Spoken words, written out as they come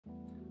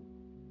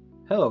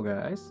Hello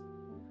guys,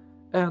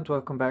 and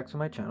welcome back to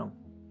my channel.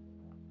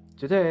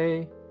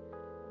 Today,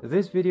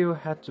 this video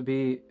had to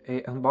be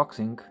a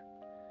unboxing,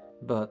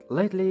 but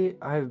lately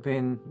I've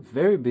been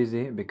very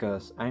busy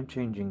because I'm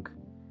changing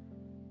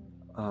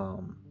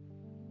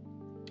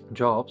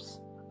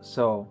jobs,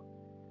 so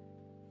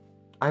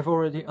I've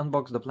already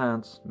unboxed the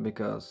plants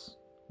because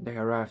they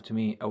arrived to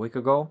me a week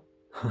ago.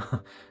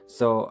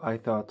 So I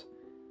thought,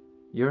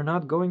 you're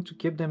not going to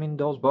keep them in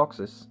those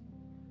boxes.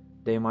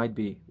 They might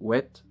be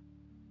wet,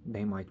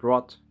 they might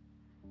rot.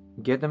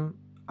 Get them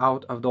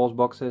out of those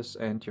boxes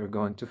and you're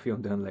going to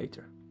film them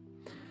later.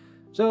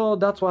 So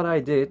that's what I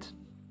did,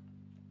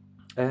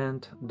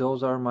 and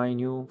those are my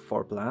new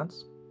 4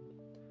 plants,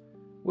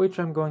 which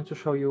I'm going to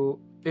show you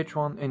each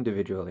one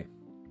individually.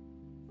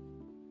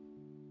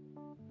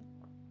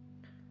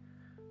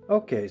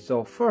 Okay,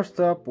 so first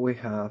up we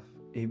have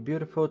a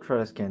beautiful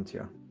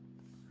Tradescantia.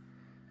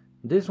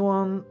 This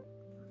one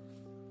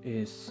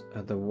is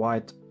the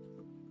white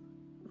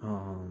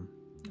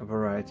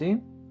variety,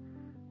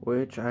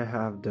 which I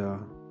have the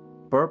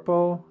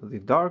purple, the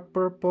dark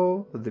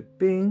purple, the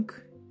pink,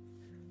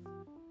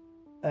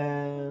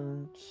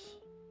 and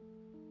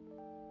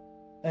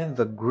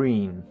the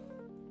green.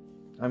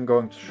 I'm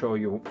going to show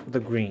you the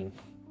green.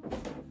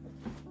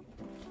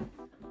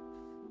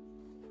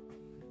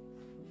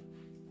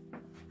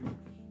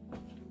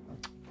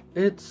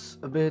 It's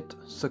a bit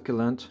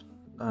succulent.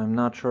 I'm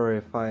not sure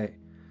if I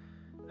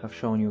have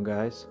shown you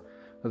guys.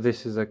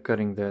 This is a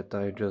cutting that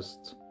I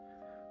just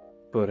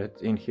put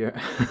it in here.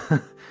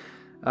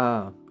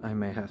 I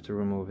may have to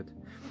remove it,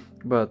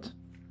 but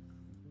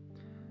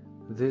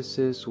this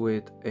is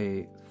with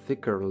a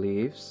thicker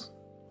leaves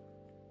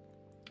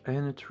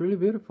and it's really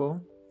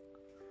beautiful.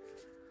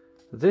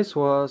 This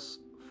was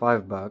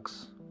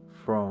 $5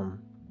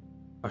 from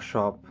a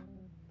shop,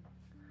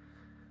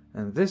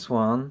 and this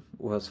one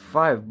was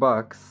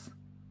 $5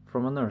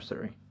 from a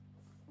nursery.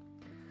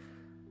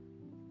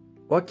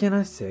 What can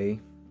I say?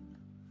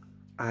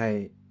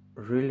 I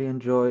really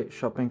enjoy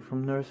shopping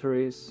from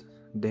nurseries.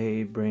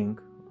 They bring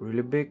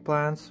really big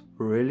plants,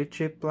 really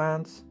cheap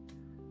plants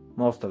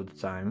most of the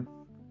time.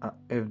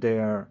 If they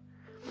are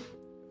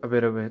a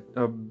bit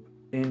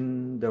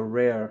in the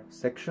rare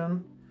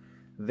section,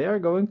 they are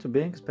going to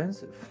be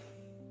expensive.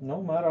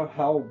 No matter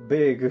how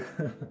big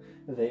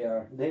they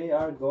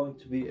are going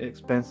to be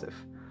expensive.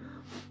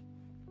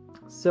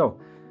 So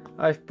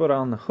I've put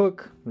on a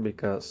hook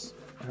because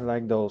I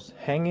like those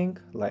hanging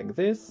like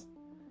this.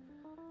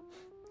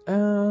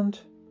 And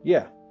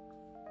yeah.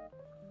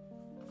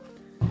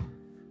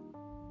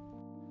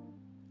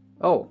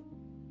 Oh,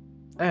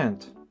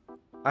 and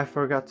I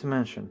forgot to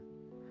mention,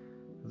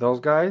 those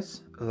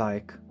guys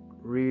like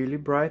really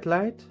bright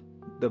light.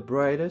 The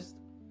brightest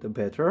the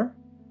better.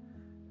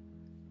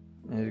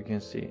 As you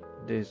can see,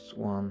 this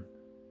one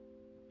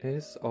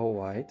is all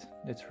white.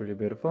 It's really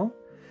beautiful.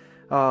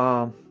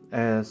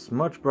 As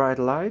much bright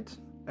light,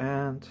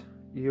 and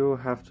you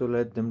have to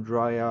let them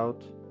dry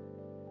out,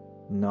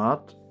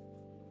 not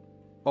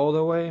all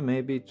the way,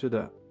 maybe to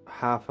the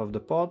half of the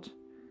pot,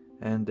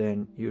 and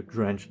then you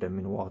drench them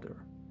in water.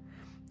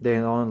 They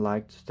don't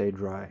like to stay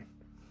dry.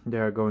 They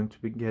are going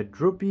to get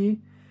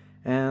droopy,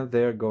 and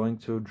they're going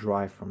to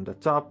dry from the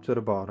top to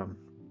the bottom.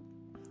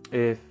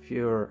 If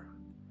you're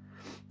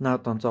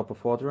not on top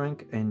of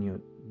watering and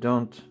you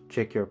don't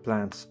check your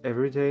plants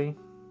every day,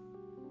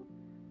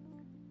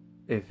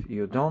 if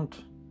you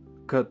don't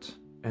cut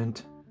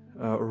and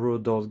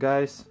root those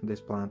guys,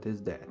 this plant is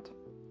dead.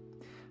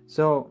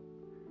 So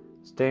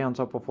stay on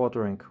top of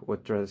watering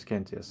with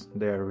Tradescantias.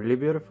 They are really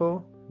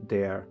beautiful,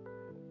 they are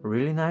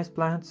really nice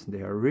plants,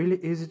 they are really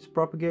easy to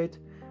propagate,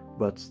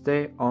 but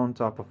stay on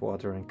top of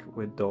watering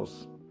with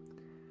those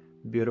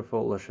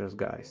beautiful luscious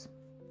guys.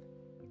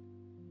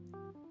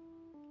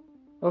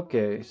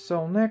 Okay,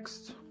 so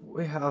next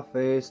we have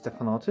a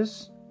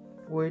Stephanotis,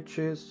 which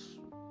is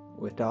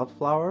without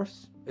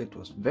flowers. It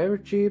was very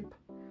cheap,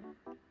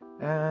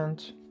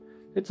 and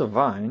it's a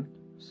vine,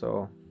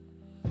 so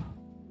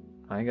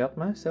I got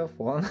myself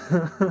one.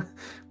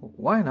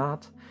 Why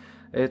not?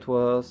 It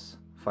was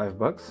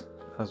 $5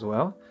 as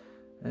well,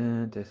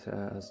 and it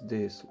has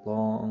this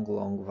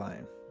long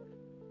vine.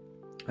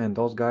 And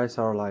those guys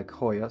are like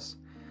Hoyas.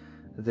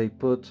 They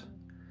put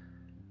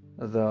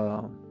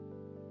the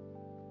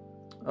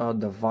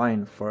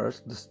vine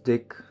first, the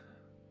stick,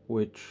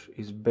 which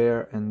is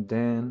bare, and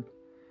then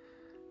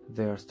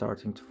they are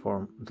starting to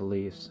form the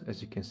leaves.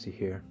 As you can see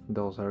here,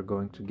 those are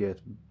going to get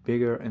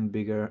bigger and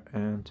bigger,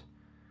 and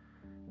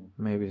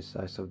maybe the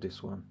size of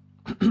this one.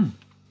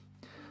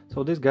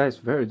 So this guy is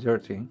very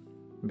dirty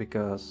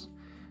because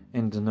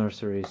in the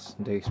nurseries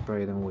they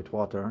spray them with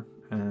water,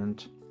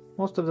 and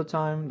most of the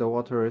time the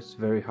water is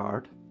very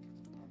hard.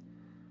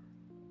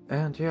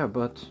 And yeah,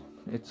 but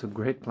it's a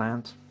great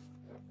plant.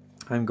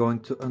 I'm going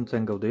to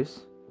untangle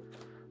this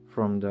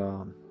from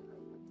the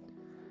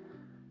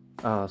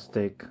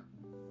stake,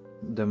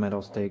 the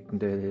metal stake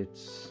that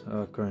it's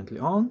currently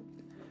on,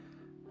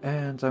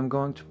 and I'm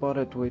going to pot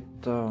it with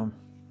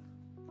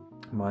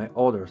my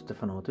other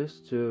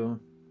Stephanotis to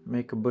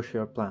make a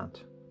bushier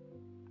plant.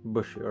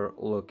 bushier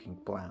looking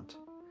plant.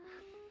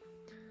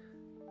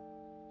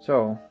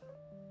 So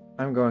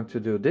I'm going to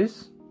do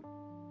this.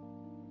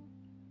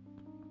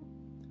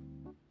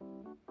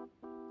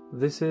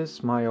 This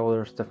is my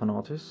older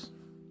Stephanotis,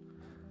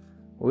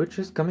 which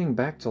is coming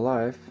back to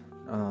life.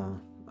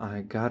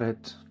 I got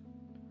it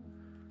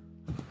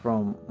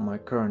from my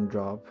current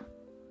job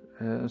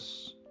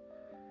as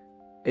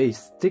a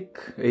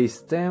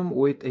stem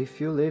with a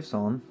few leaves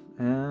on,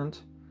 and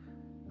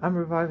I'm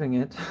reviving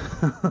it.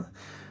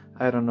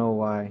 I don't know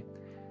why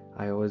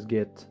I always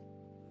get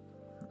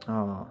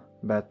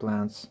bad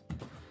plants.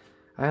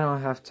 I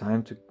don't have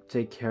time to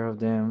take care of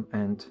them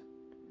and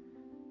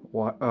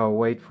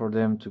wait for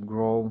them to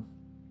grow.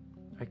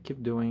 I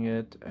keep doing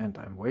it and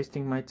I'm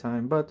wasting my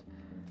time, but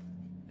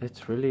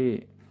it's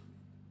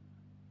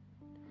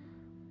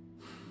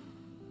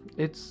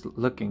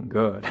looking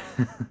good.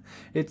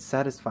 It's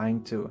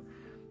satisfying to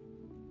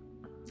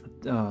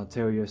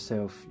tell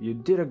yourself you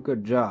did a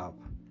good job.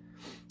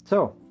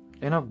 So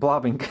enough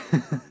blobbing.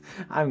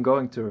 I'm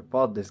going to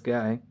repot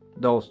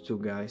those two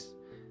guys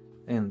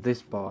in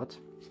this pot.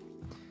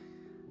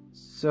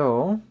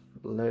 So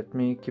let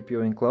me keep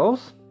you in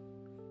close.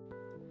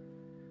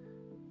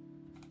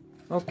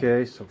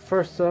 Okay, so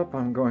first up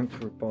I'm going to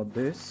repot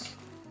this,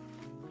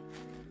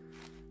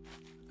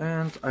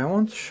 and I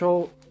want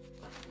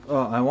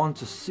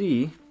to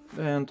see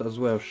and as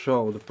well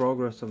show the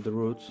progress of the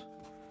roots.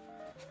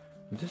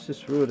 This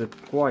is rooted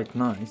quite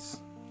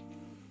nice.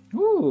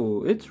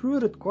 Ooh, it's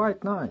rooted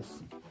quite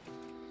nice.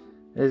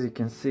 As you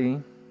can see,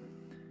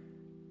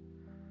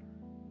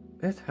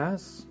 it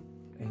has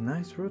a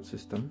nice root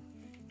system,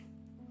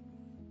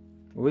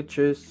 which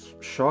is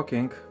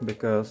shocking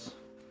because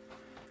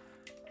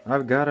I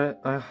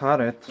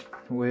had it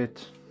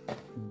with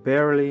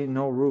barely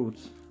no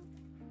roots.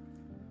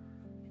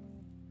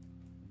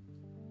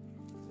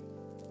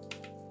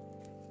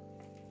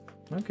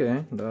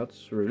 Okay,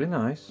 that's really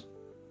nice.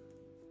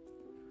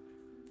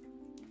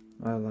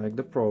 I like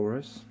the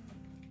progress.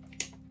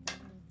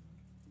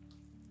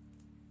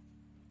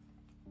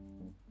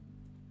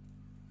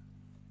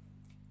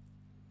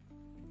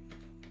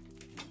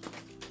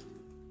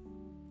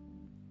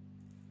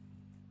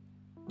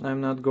 I'm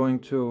not going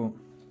to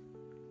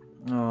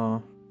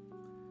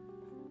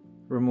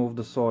remove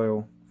the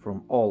soil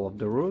from all of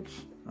the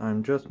roots.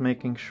 I'm just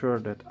making sure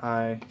that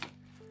I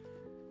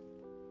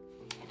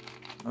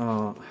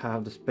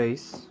have the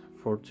space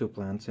for two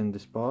plants in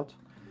this pot,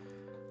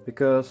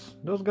 because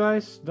those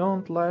guys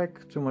don't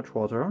like too much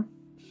water,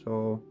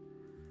 so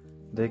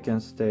they can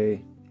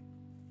stay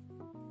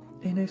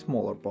in a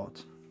smaller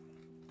pot.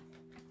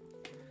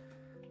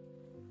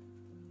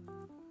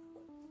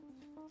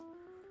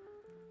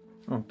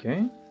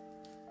 Okay,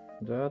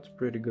 that's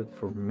pretty good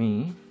for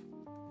me.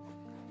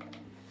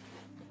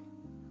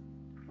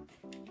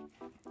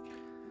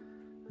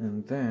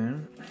 And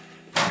then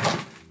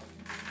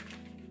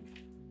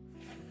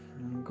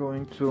I'm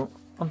going to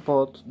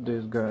unpot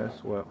this guy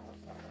as well.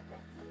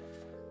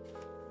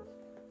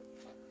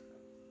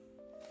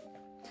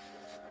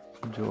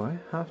 Do I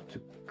have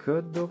to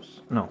cut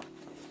those? No.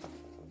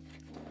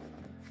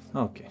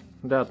 Okay,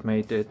 that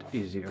made it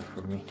easier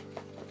for me.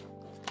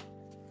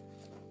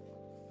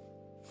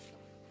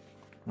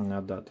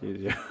 Not that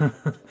easier.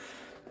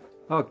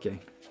 Okay.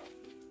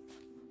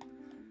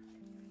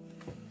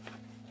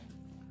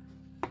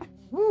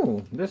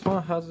 Ooh, this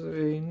one has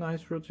a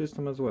nice root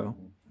system as well,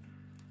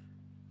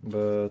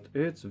 but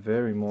it's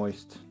very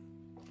moist.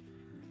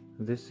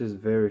 This is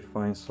very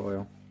fine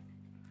soil.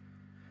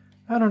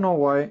 I don't know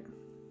why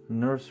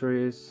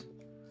nurseries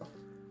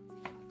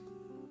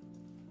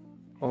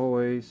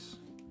always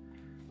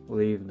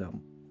leave the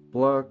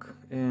plug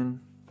in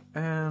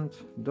and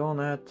don't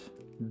add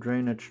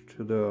drainage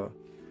to the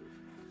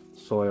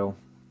soil.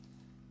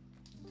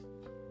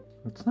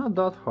 It's not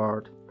that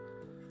hard.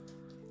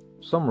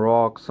 Some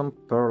rock, some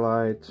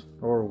perlite,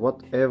 or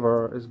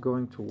whatever is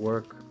going to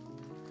work.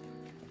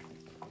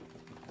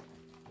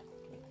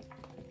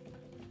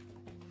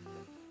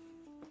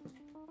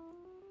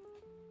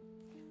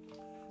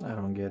 I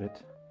don't get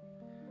it.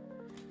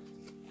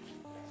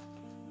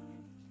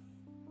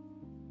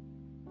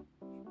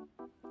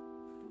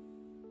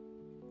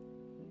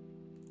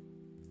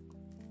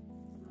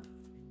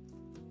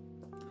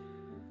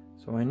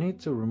 So I need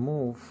to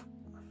remove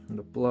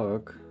the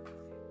plug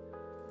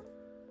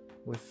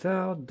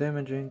without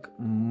damaging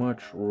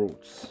much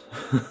roots.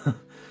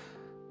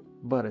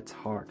 But it's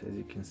hard, as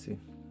you can see.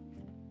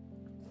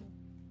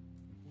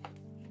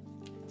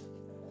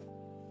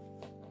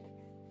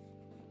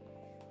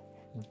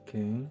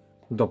 Okay,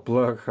 the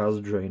plug has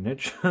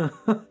drainage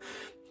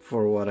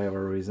for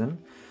whatever reason.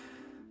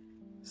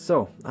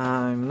 So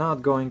I'm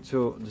not going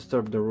to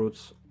disturb the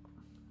roots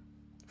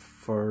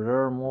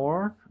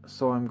furthermore,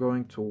 so I'm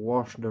going to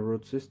wash the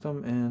root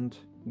system and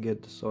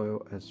get the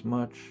soil as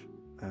much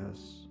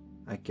as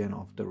I can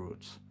off the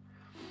roots.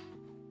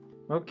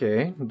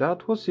 Okay,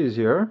 that was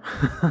easier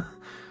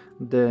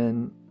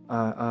than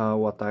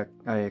what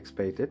I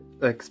expected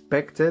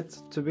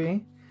to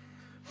be.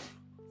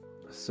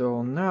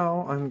 So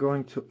now I'm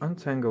going to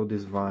untangle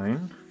this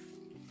vine.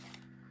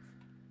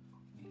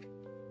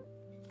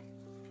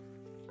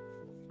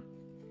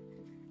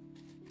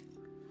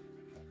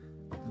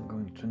 I'm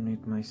going to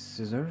need my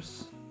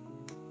scissors.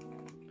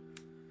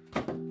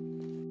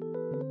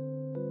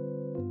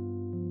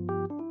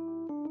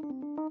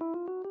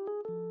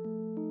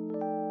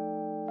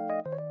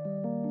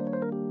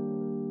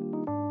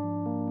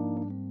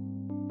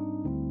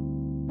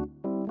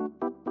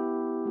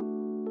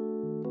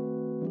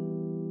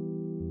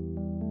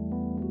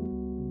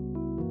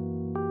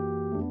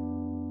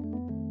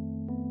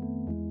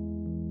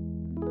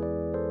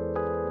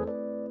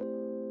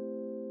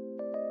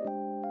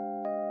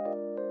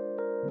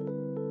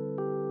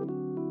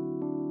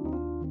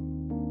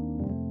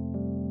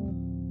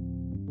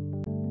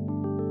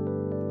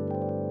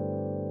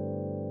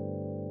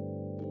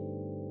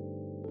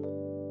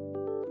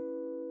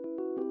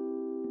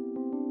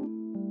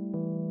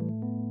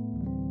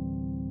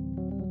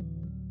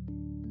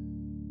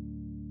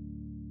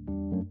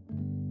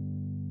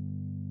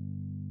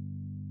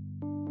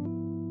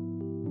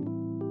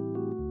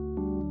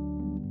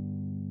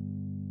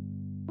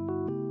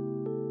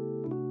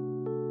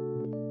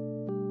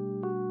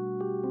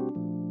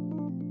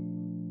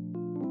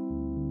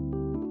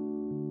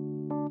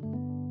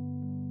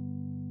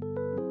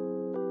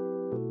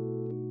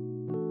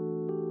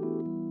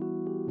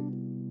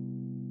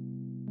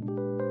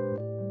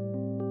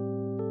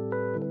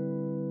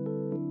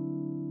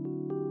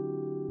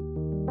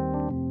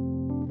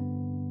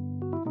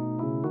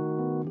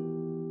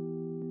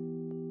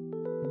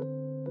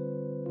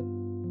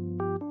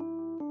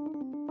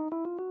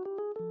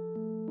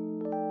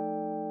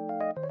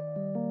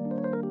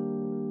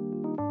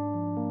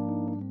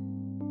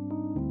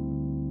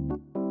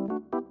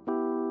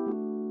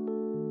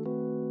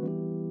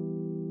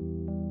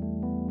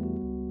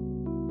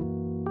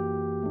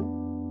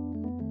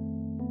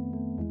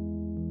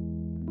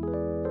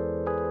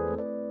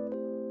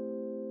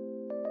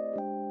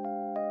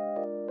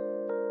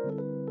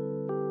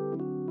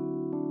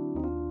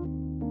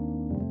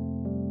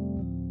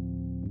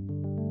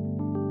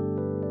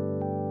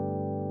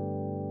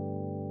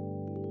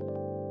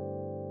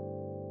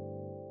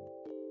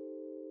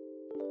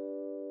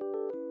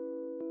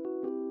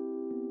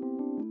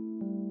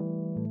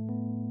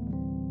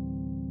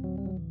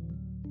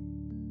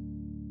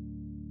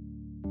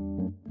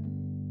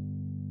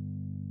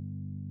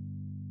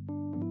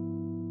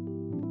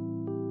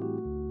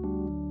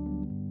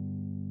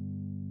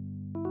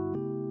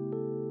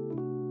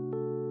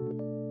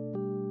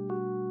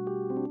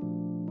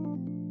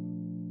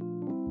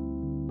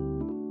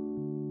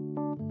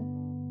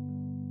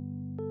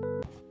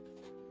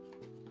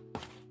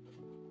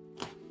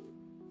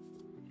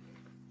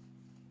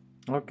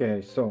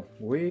 Okay, so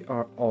we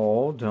are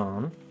all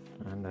done,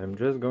 and I'm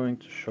just going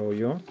to show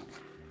you.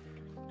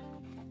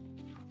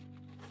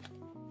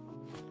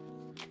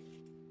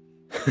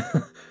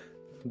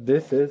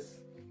 This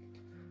is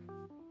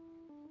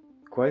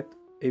quite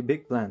a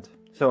big plant,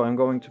 so I'm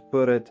going to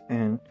put it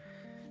in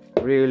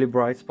really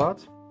bright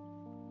spot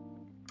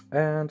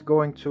and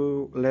going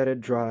to let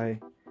it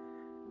dry,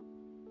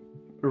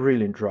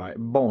 really dry,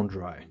 bone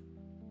dry.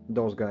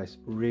 Those guys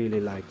really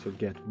like to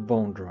get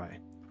bone dry.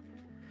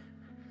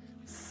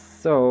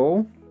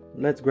 So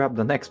let's grab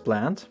the next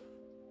plant.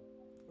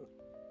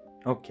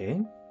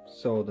 Okay,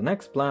 so the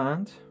next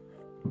plant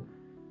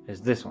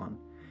is this one.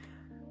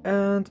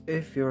 And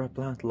if you're a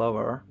plant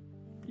lover,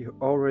 you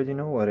already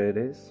know what it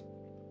is.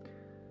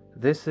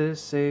 This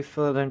is a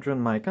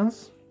Philodendron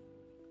micans.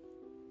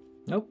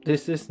 Nope,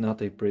 this is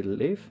not a pretty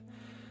leaf.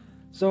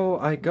 So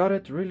I got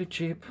it really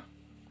cheap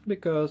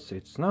because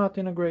it's not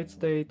in a great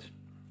state.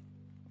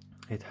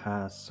 It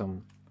has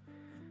some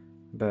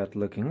bad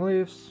looking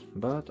leaves,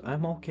 but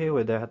I'm okay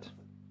with that,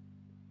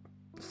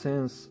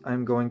 since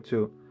I'm going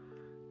to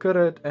cut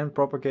it and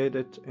propagate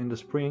it in the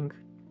spring,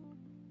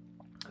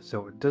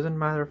 so it doesn't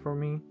matter for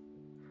me.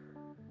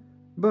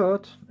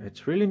 But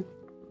it's really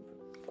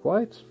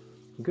quite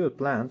good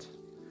plant,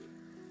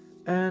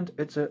 and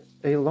it's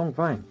a long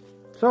vine,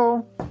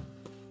 so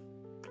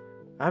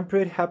I'm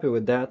pretty happy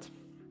with that.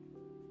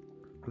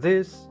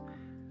 This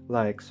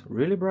likes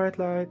really bright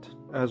light,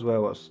 as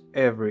well as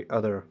every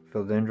other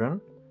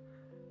philodendron.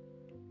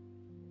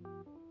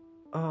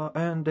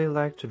 And they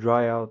like to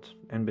dry out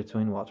in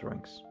between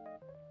waterings.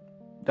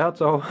 That's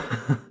all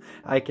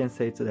I can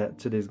say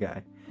to this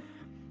guy.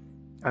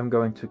 I'm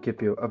going to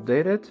keep you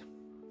updated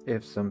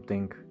if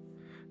something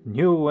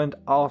new and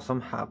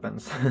awesome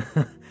happens.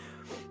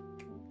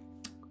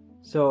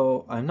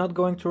 So I'm not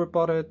going to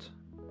repot it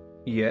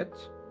yet.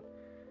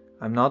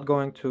 I'm not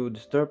going to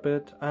disturb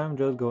it. I'm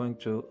just going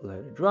to let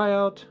it dry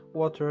out,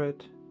 water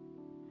it,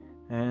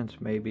 and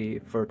maybe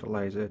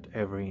fertilize it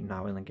every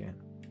now and again.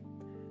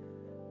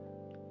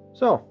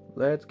 So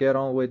let's get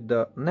on with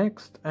the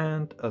next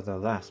and the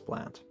last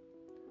plant.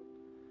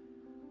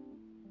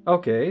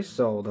 Okay,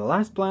 so the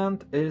last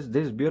plant is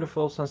this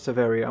beautiful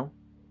Sansevieria,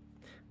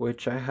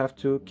 which I have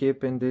to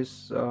keep in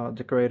this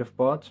decorative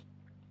pot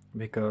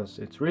because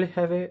it's really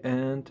heavy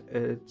and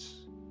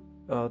it's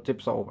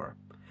tips over.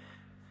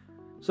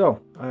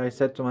 So I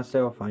said to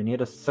myself, I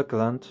need a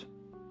succulent,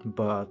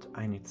 but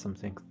I need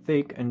something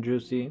thick and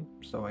juicy.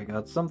 So I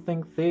got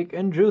something thick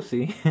and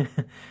juicy.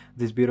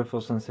 This beautiful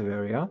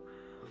Sansevieria.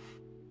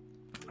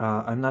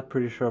 I'm not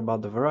pretty sure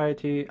about the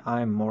variety.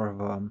 I'm more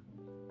of an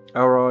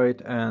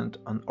aroid and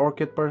an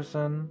orchid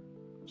person,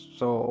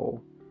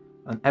 so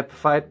an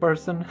epiphyte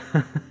person.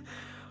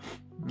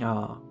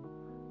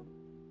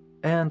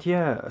 And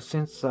yeah,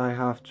 since I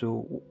have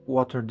to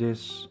water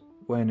this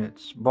when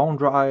it's bone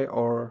dry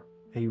or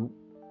a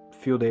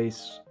few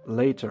days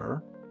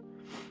later,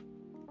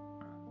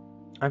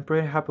 I'm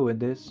pretty happy with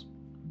this.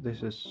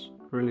 This is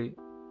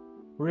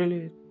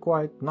really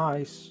quite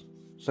nice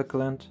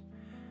succulent.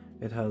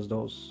 It has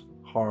those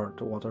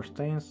hard water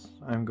stains.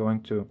 I'm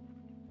going to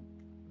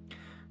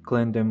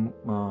clean them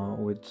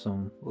with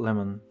some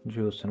lemon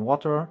juice and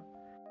water,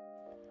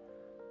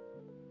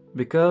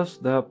 because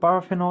the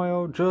paraffin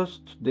oil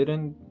just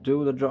didn't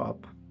do the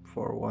job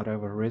for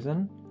whatever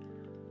reason.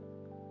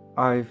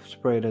 I've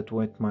sprayed it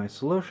with my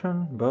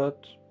solution,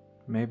 but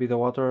maybe the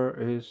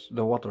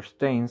water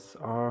stains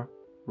are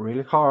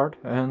really hard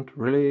and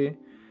really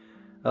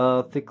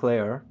thick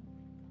layer.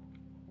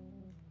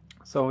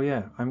 So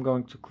yeah, I'm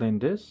going to clean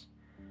this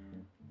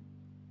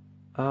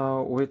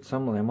with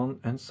some lemon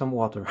and some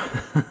water.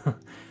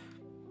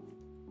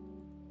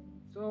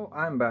 So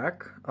I'm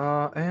back,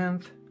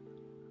 and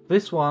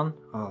this one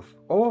of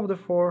all of the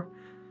four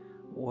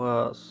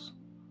was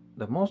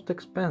the most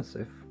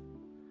expensive,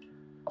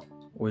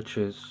 which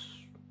is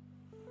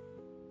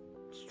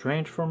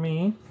strange for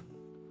me,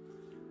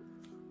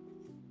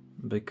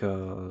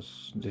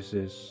 because this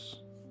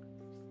is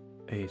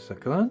a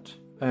succulent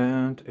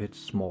and it's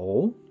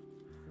small.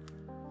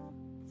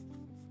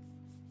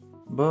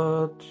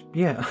 But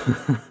yeah,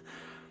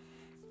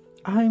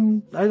 I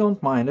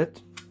don't mind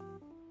it.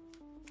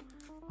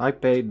 I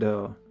paid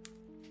the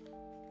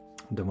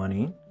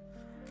money,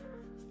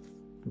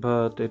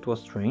 but it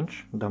was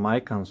strange. The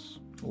Mycans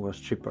was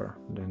cheaper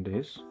than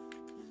this,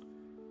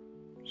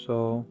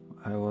 so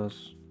I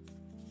was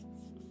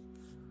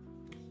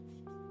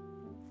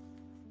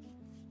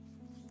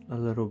a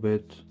little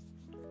bit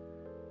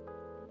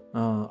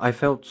I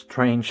felt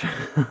strange.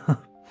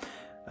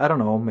 I don't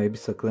know, maybe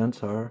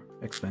succulents are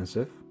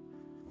expensive,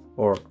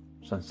 or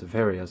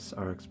Sansevierias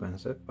are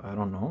expensive, I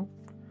don't know.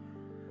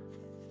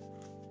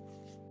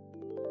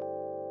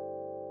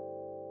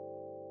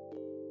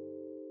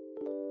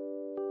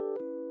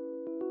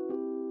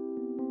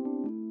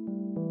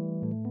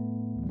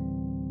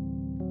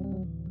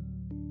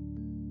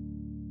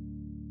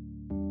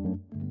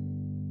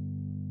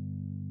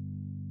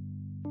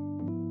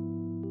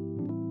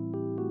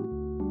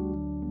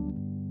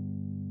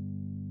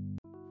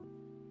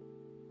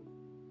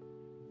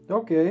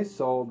 Okay,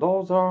 so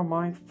those are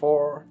my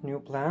 4 new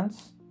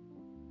plants,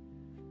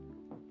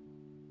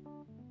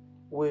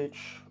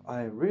 which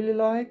I really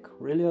like,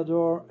 really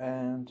adore,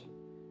 and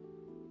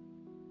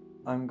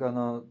I'm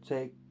gonna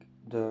take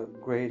the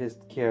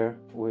greatest care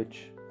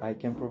which I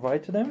can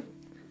provide to them.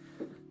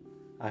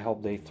 I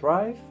hope they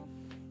thrive,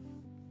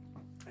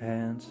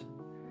 and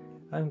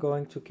I'm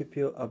going to keep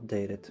you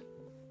updated.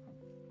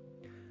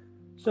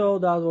 So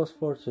that was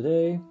for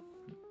today.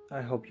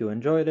 I hope you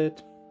enjoyed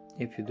it.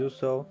 If you do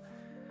so,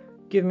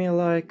 give me a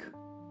like,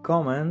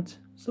 comment,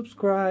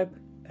 subscribe,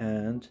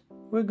 and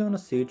we're gonna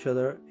see each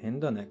other in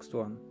the next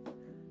one.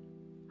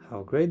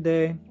 Have a great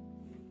day.